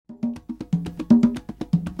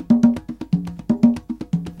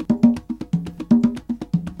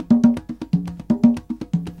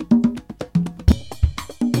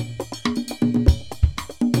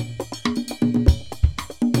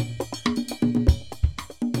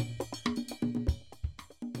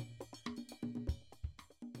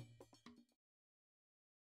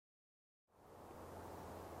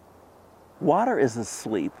Water is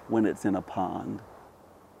asleep when it's in a pond.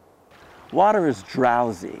 Water is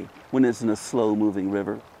drowsy when it's in a slow-moving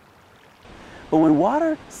river. But when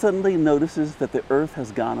water suddenly notices that the earth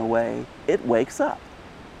has gone away, it wakes up.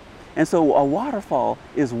 And so a waterfall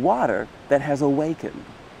is water that has awakened.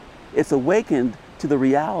 It's awakened to the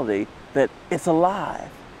reality that it's alive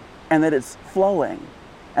and that it's flowing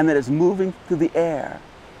and that it's moving through the air.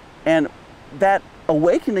 And that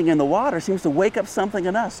awakening in the water seems to wake up something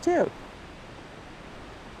in us too.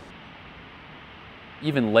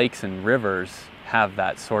 Even lakes and rivers have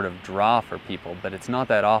that sort of draw for people, but it's not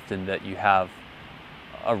that often that you have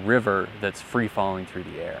a river that's free falling through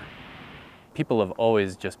the air. People have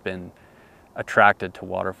always just been attracted to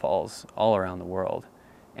waterfalls all around the world.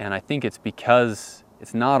 And I think it's because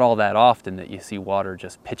it's not all that often that you see water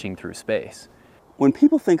just pitching through space. When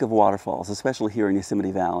people think of waterfalls, especially here in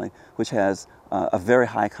Yosemite Valley, which has a very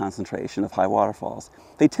high concentration of high waterfalls,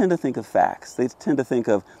 they tend to think of facts. They tend to think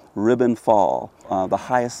of Ribbon Fall, the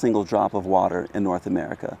highest single drop of water in North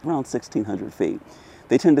America, around 1,600 feet.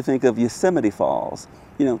 They tend to think of Yosemite Falls,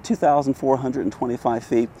 2,425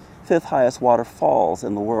 feet, fifth highest waterfalls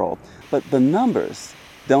in the world. But the numbers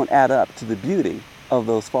don't add up to the beauty of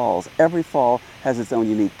those falls. Every fall has its own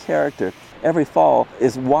unique character. Every fall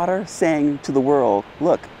is water saying to the world,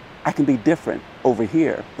 look, I can be different over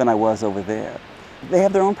here than I was over there. They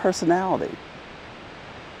have their own personality.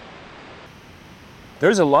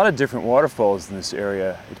 There's a lot of different waterfalls in this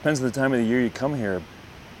area. It depends on the time of the year you come here.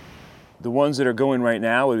 The ones that are going right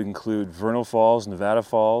now would include Vernal Falls, Nevada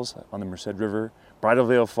Falls on the Merced River, Bridal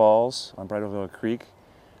Veil Falls on Bridal Veil Creek.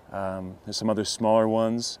 There's some other smaller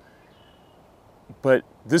ones. But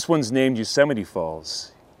this one's named Yosemite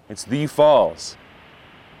Falls. It's the falls.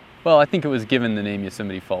 Well, I think it was given the name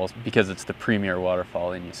Yosemite Falls because it's the premier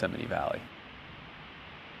waterfall in Yosemite Valley.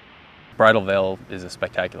 Bridal Veil is a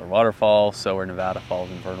spectacular waterfall, so are Nevada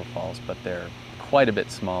Falls and Vernal Falls, but they're quite a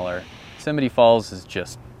bit smaller. Yosemite Falls is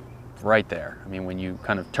just right there. I mean, when you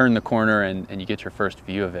kind of turn the corner and you get your first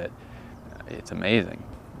view of it, it's amazing.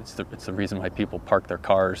 It's the reason why people park their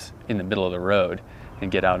cars in the middle of the road and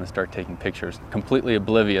get out and start taking pictures, completely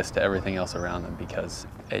oblivious to everything else around them because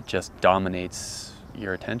it just dominates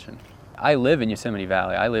your attention. I live in Yosemite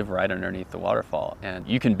Valley. I live right underneath the waterfall, and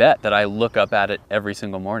you can bet that I look up at it every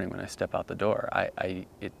single morning when I step out the door.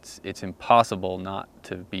 It's impossible not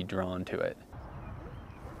to be drawn to it.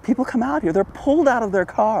 People come out here, they're pulled out of their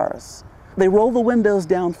cars. They roll the windows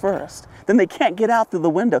down first. Then they can't get out through the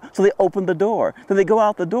window, so they open the door. Then they go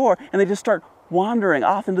out the door and they just start wandering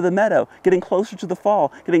off into the meadow, getting closer to the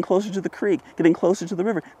fall, getting closer to the creek, getting closer to the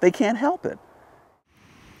river. They can't help it.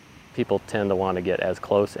 People tend to want to get as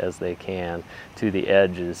close as they can to the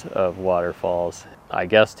edges of waterfalls, I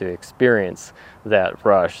guess, to experience that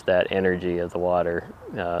rush, that energy of the water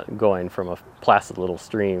going from a placid little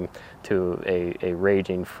stream to a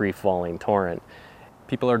raging, free-falling torrent.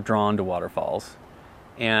 People are drawn to waterfalls,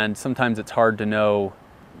 and sometimes it's hard to know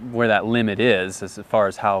where that limit is as far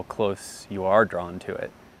as how close you are drawn to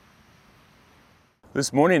it.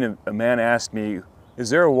 This morning a man asked me, is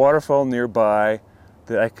there a waterfall nearby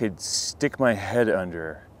that I could stick my head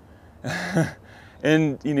under?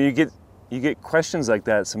 And you get questions like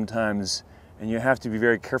that sometimes, and you have to be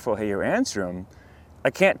very careful how you answer them. I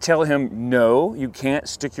can't tell him, no, you can't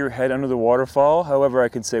stick your head under the waterfall. However, I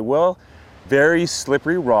could say, well, very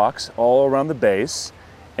slippery rocks all around the base,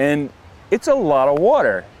 and it's a lot of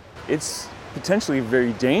water. It's potentially a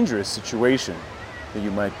very dangerous situation that you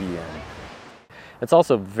might be in. It's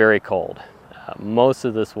also very cold. Most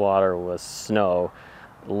of this water was snow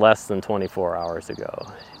less than 24 hours ago.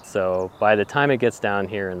 So by the time it gets down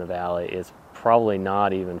here in the valley, it's probably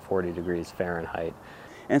not even 40 degrees Fahrenheit.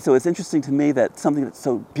 And so it's interesting to me that something that's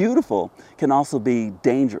so beautiful can also be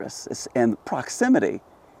dangerous. And proximity,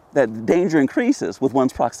 that danger increases with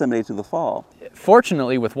one's proximity to the fall.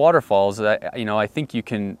 Fortunately, with waterfalls, I think you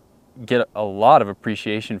can get a lot of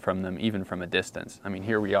appreciation from them even from a distance. I mean,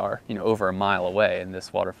 here we are, over a mile away, and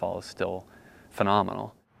this waterfall is still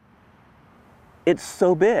phenomenal. It's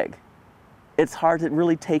so big, it's hard to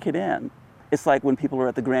really take it in. It's like when people are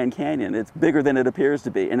at the Grand Canyon. It's bigger than it appears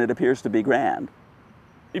to be, and it appears to be grand.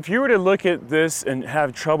 If you were to look at this and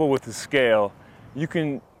have trouble with the scale, you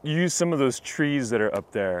can use some of those trees that are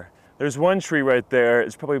up there. There's one tree right there.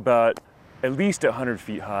 It's probably about at least 100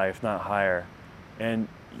 feet high, if not higher. And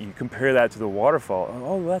you compare that to the waterfall.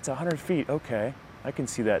 Oh, that's 100 feet. Okay, I can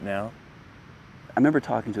see that now. I remember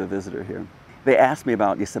talking to a visitor here. They asked me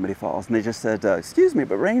about Yosemite Falls, and they just said, excuse me,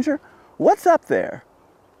 but Ranger, what's up there?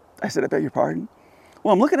 I said, I beg your pardon?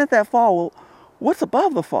 Well, I'm looking at that fall. Well, what's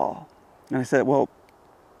above the fall? And I said, well,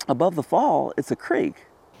 above the fall, it's a creek.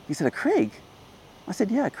 He said, a creek? I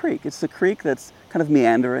said, yeah, a creek. It's a creek that's kind of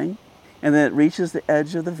meandering, and then it reaches the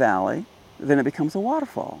edge of the valley, then it becomes a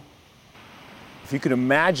waterfall. If you could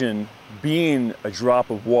imagine being a drop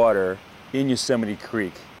of water in Yosemite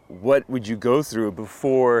Creek, what would you go through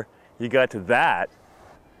before you got to that?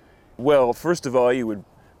 Well, first of all, you would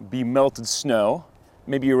be melted snow,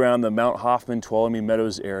 maybe around the Mount Hoffman, Tuolumne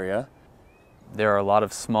Meadows area. There are a lot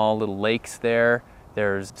of small little lakes there.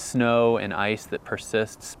 There's snow and ice that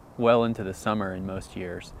persists well into the summer in most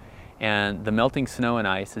years. And the melting snow and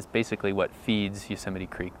ice is basically what feeds Yosemite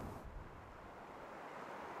Creek.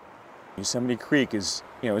 Yosemite Creek is,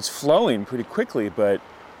 it's flowing pretty quickly, but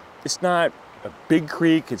it's not a big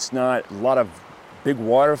creek. It's not a lot of big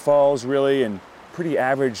waterfalls, really, and pretty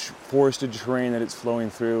average forested terrain that it's flowing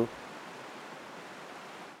through.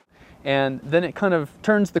 And then it kind of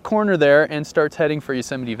turns the corner there and starts heading for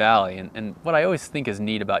Yosemite Valley. And what I always think is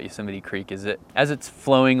neat about Yosemite Creek is that as it's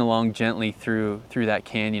flowing along gently through that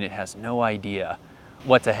canyon, it has no idea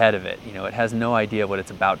what's ahead of it. It has no idea what it's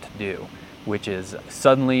about to do, which is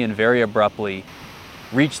suddenly and very abruptly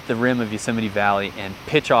reach the rim of Yosemite Valley and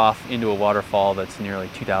pitch off into a waterfall that's nearly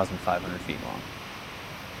 2,500 feet long.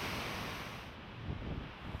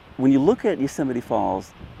 When you look at Yosemite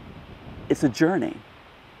Falls, it's a journey.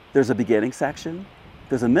 There's a beginning section,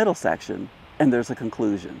 there's a middle section, and there's a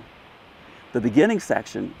conclusion. The beginning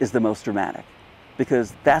section is the most dramatic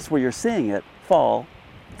because that's where you're seeing it fall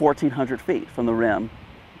 1,400 feet from the rim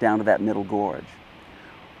down to that middle gorge.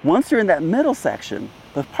 Once you're in that middle section,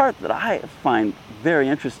 the part that I find very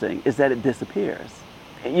interesting is that it disappears.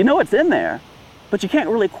 You know it's in there, but you can't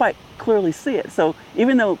really quite clearly see it. So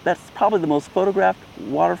even though that's probably the most photographed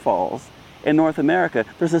waterfalls in North America,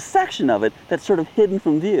 there's a section of it that's sort of hidden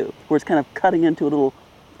from view, where it's kind of cutting into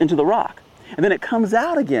the rock. And then it comes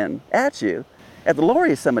out again at you at the lower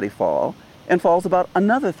Yosemite Fall and falls about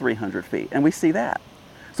another 300 feet, and we see that.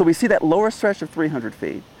 So we see that lower stretch of 300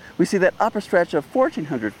 feet, we see that upper stretch of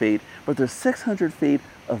 1,400 feet, but there's 600 feet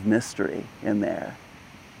of mystery in there.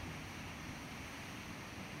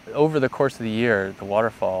 Over the course of the year, the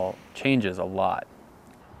waterfall changes a lot.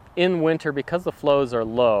 In winter, because the flows are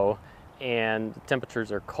low and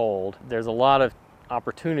temperatures are cold, there's a lot of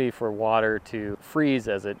opportunity for water to freeze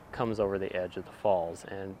as it comes over the edge of the falls.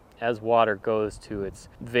 And as water goes to its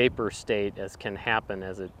vapor state, as can happen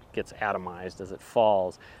as it gets atomized, as it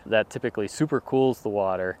falls, that typically supercools the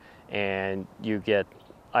water, and you get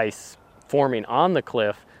ice forming on the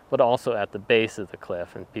cliff, but also at the base of the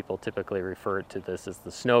cliff. And people typically refer to this as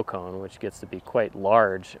the snow cone, which gets to be quite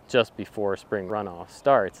large just before spring runoff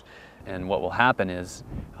starts. And what will happen is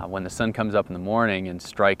when the sun comes up in the morning and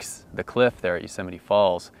strikes the cliff there at Yosemite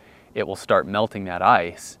Falls, it will start melting that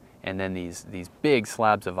ice, and then these big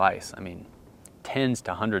slabs of ice, tens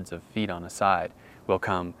to hundreds of feet on a side, will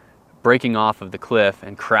come breaking off of the cliff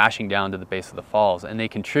and crashing down to the base of the falls, and they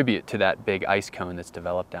contribute to that big ice cone that's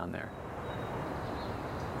developed down there.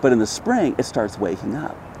 But in the spring, it starts waking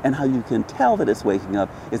up. And how you can tell that it's waking up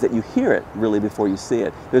is that you hear it really before you see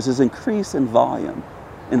it. There's this increase in volume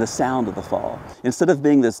in the sound of the fall. Instead of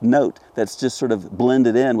being this note that's just sort of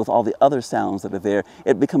blended in with all the other sounds that are there,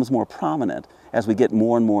 it becomes more prominent as we get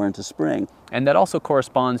more and more into spring. And that also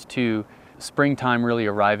corresponds to springtime really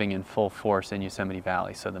arriving in full force in Yosemite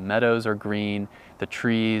Valley. So the meadows are green, the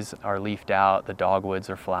trees are leafed out, the dogwoods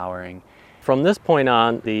are flowering. From this point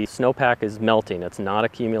on, the snowpack is melting. It's not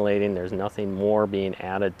accumulating. There's nothing more being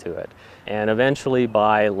added to it. And eventually,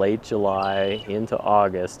 by late July into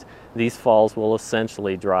August, these falls will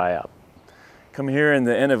essentially dry up. Come here in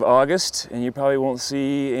the end of August, and you probably won't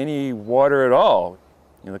see any water at all.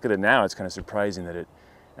 You look at it now, it's kind of surprising that it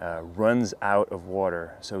runs out of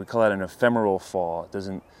water. So we call that an ephemeral fall. It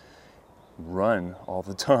doesn't run all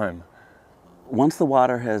the time. Once the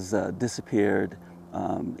water has disappeared,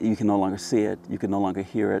 you can no longer see it, you can no longer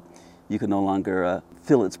hear it, you can no longer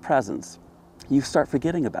feel its presence. You start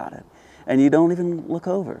forgetting about it, and you don't even look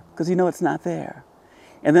over because you know it's not there.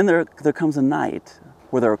 And then there comes a night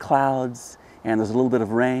where there are clouds and there's a little bit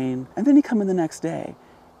of rain, and then you come in the next day,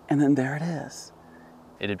 and then there it is.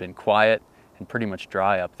 It had been quiet and pretty much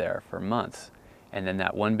dry up there for months, and then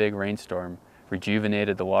that one big rainstorm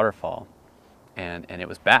rejuvenated the waterfall, and it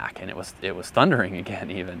was back, and it was thundering again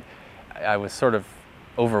even. I was sort of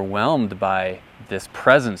overwhelmed by this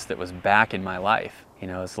presence that was back in my life.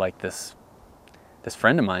 It's like this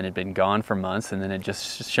friend of mine had been gone for months, and then it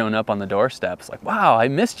just shown up on the doorstep. It's like, wow, I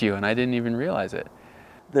missed you, and I didn't even realize it.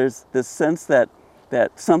 There's this sense that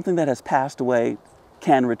something that has passed away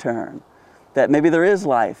can return, that maybe there is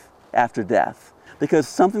life after death, because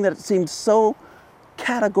something that seemed so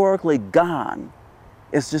categorically gone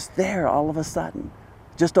is just there all of a sudden.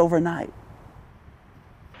 just overnight.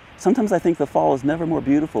 Sometimes I think the fall is never more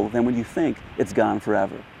beautiful than when you think it's gone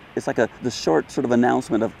forever. It's like the short sort of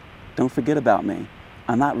announcement of, don't forget about me.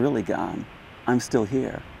 I'm not really gone. I'm still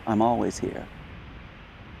here. I'm always here.